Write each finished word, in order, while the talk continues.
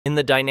In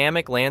the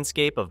dynamic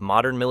landscape of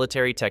modern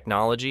military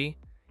technology,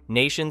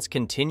 nations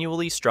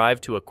continually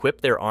strive to equip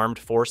their armed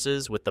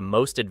forces with the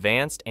most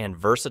advanced and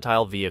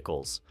versatile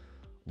vehicles.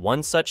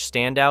 One such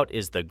standout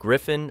is the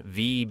Griffon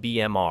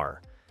VBMR,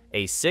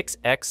 a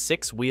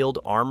 6x6-wheeled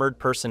armored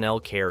personnel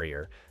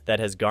carrier that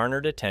has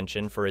garnered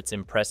attention for its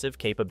impressive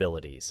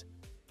capabilities.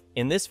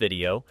 In this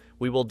video,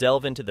 we will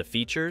delve into the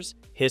features,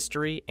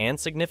 history, and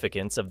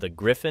significance of the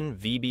Griffon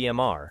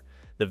VBMR,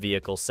 the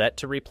vehicle set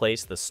to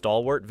replace the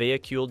stalwart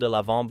Véhicule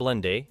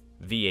Blindé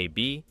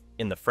VAB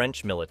in the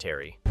French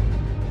military.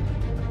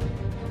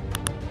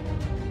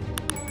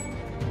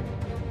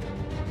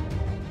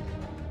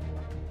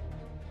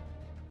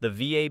 The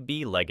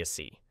VAB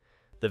legacy.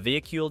 The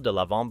Véhicule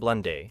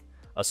Blindé,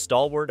 a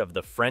stalwart of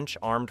the French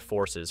armed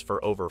forces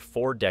for over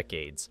 4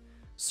 decades,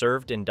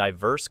 served in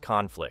diverse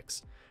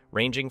conflicts,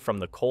 ranging from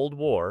the Cold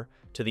War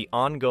to the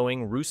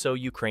ongoing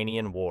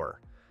Russo-Ukrainian War.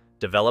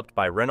 Developed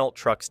by Renault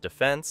Trucks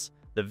Defense,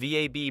 the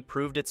VAB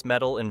proved its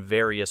mettle in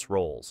various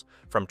roles,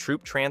 from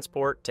troop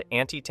transport to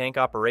anti-tank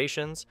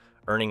operations,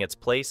 earning its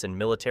place in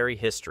military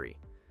history.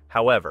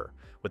 However,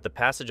 with the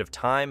passage of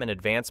time and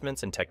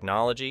advancements in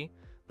technology,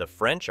 the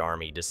French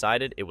Army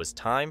decided it was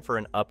time for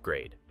an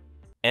upgrade.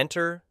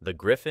 Enter the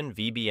Griffon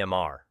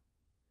VBMR.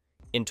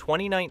 In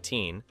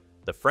 2019,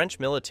 the French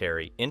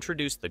military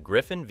introduced the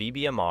Griffon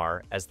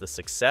VBMR as the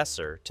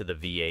successor to the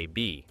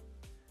VAB.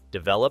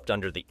 Developed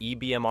under the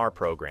EBMR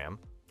program,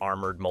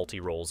 Armored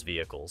Multi-Rôles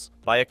Vehicles,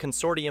 by a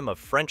consortium of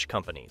French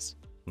companies,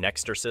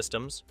 Nexter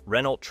Systems,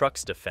 Renault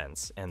Trucks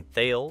Defense, and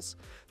Thales,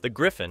 the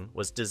Griffon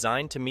was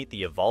designed to meet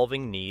the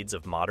evolving needs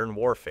of modern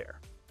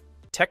warfare.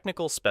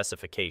 Technical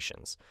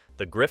specifications.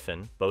 The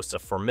Griffon boasts a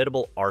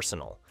formidable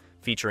arsenal,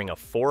 featuring a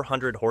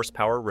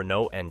 400-horsepower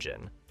Renault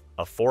engine,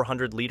 a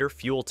 400-liter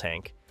fuel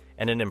tank,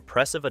 and an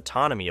impressive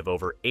autonomy of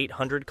over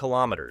 800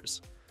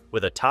 kilometers.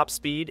 With a top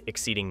speed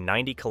exceeding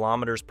 90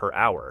 kilometers per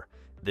hour,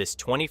 this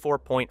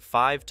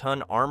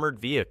 24.5-ton armored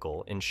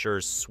vehicle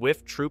ensures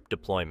swift troop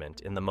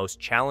deployment in the most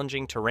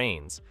challenging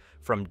terrains,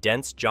 from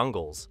dense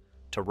jungles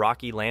to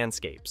rocky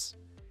landscapes.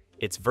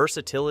 Its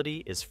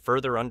versatility is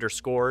further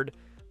underscored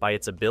by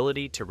its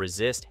ability to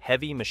resist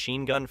heavy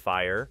machine gun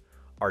fire,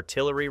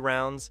 artillery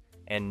rounds,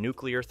 and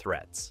nuclear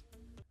threats.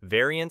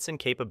 Variants and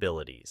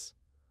capabilities.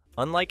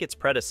 Unlike its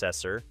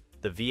predecessor,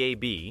 the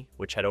VAB,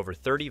 which had over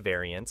 30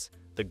 variants,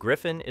 the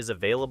Griffon is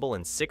available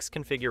in 6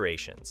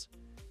 configurations: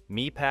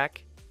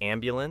 MEPAC,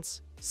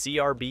 Ambulance,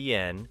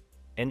 CRBN,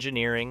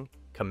 Engineering,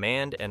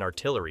 Command and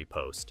Artillery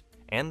Post,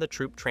 and the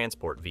Troop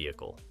Transport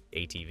Vehicle,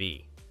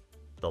 ATV.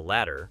 The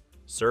latter,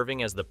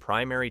 serving as the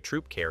primary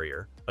troop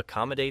carrier,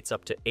 accommodates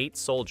up to 8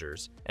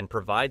 soldiers and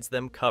provides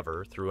them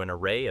cover through an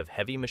array of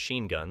heavy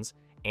machine guns,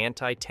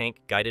 anti-tank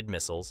guided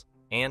missiles,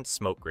 and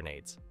smoke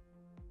grenades.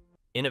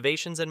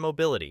 Innovations and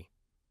mobility.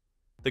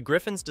 The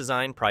Griffon's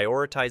design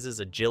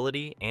prioritizes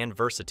agility and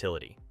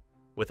versatility,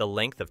 with a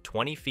length of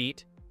 20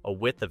 feet, a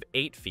width of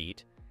 8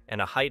 feet, and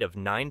a height of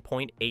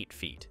 9.8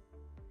 feet.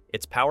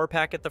 Its power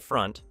pack at the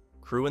front,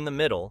 crew in the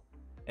middle,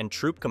 and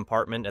troop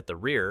compartment at the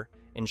rear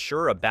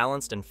ensure a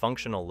balanced and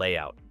functional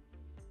layout.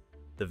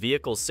 The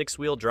vehicle's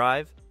 6-wheel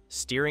drive,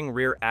 steering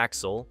rear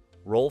axle,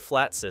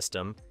 roll-flat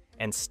system,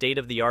 and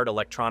state-of-the-art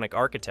electronic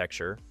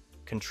architecture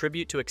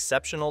contribute to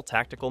exceptional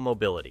tactical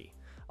mobility,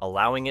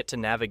 allowing it to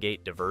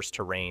navigate diverse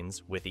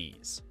terrains with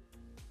ease.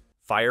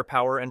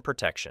 Firepower and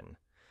protection.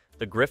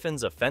 The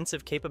Griffon's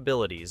offensive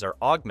capabilities are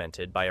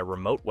augmented by a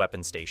remote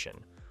weapon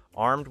station,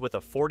 armed with a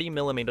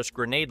 40mm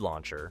grenade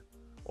launcher,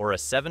 or a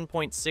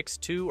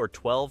 7.62 or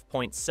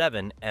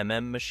 12.7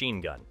 mm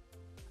machine gun.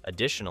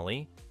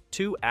 Additionally,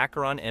 2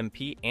 Acheron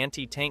MP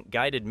anti-tank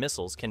guided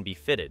missiles can be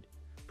fitted,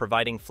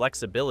 providing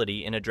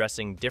flexibility in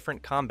addressing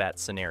different combat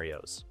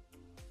scenarios.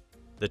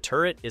 The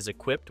turret is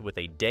equipped with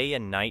a day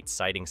and night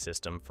sighting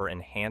system for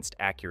enhanced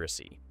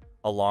accuracy,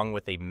 along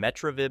with a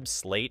Metrovib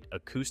Slate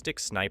acoustic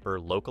sniper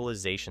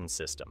localization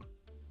system.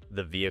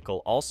 The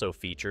vehicle also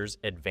features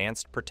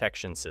advanced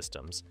protection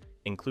systems,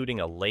 including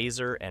a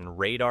laser and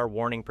radar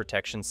warning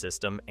protection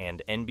system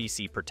and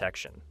NBC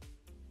protection.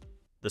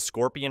 The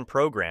Scorpion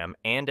program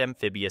and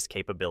amphibious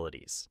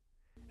capabilities.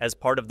 As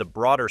part of the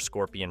broader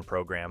Scorpion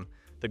program,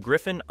 the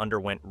Griffon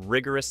underwent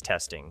rigorous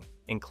testing,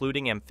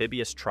 including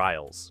amphibious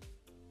trials.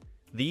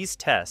 These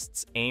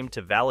tests aim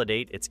to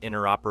validate its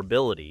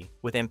interoperability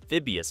with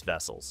amphibious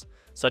vessels,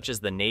 such as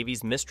the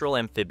Navy's Mistral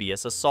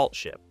amphibious assault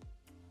ship.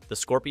 The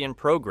Scorpion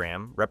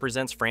program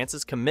represents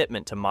France's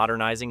commitment to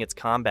modernizing its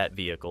combat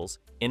vehicles,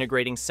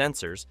 integrating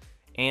sensors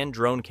and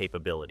drone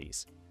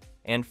capabilities,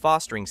 and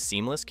fostering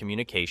seamless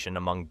communication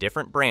among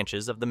different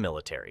branches of the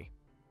military.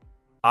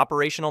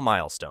 Operational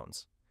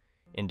milestones.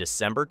 In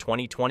December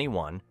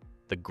 2021,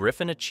 the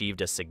Griffon achieved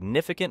a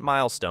significant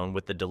milestone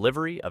with the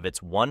delivery of its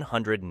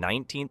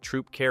 119th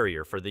troop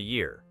carrier for the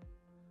year.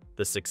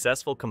 The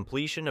successful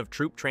completion of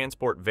troop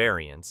transport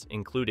variants,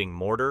 including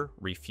mortar,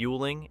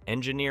 refueling,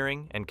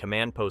 engineering, and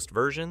command post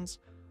versions,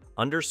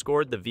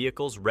 underscored the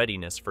vehicle's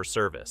readiness for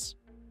service.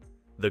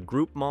 The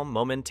Groupement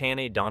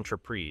Momentané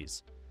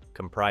d'Entreprise,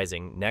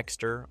 comprising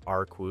Nexter,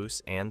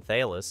 Arquus, and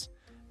Thales,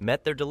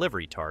 met their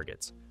delivery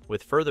targets,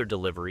 with further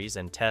deliveries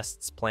and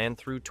tests planned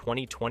through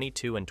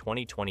 2022 and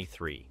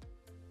 2023.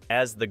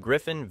 As the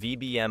Griffon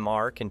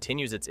VBMR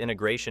continues its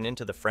integration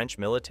into the French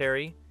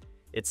military,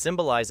 it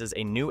symbolizes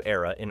a new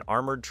era in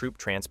armored troop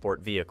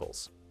transport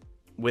vehicles.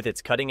 With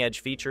its cutting-edge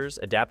features,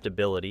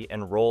 adaptability,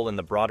 and role in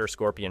the broader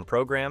Scorpion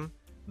program,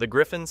 the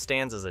Griffon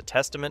stands as a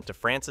testament to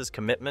France's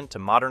commitment to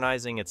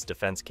modernizing its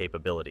defense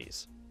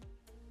capabilities.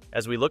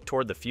 As we look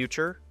toward the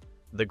future,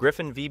 the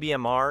Griffon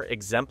VBMR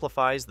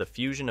exemplifies the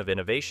fusion of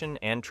innovation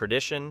and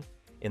tradition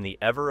in the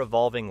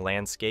ever-evolving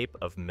landscape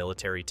of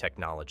military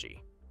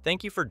technology.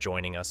 Thank you for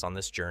joining us on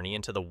this journey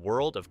into the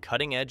world of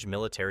cutting-edge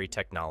military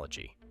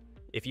technology.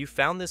 If you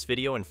found this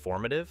video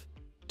informative,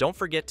 don't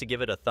forget to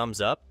give it a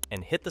thumbs up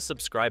and hit the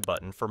subscribe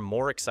button for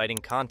more exciting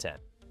content.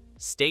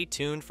 Stay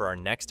tuned for our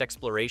next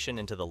exploration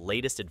into the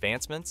latest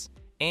advancements,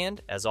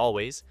 and, as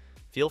always,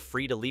 feel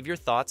free to leave your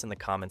thoughts in the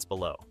comments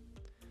below.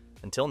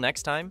 Until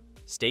next time,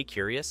 stay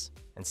curious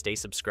and stay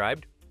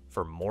subscribed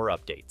for more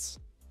updates.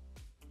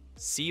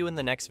 See you in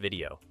the next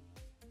video.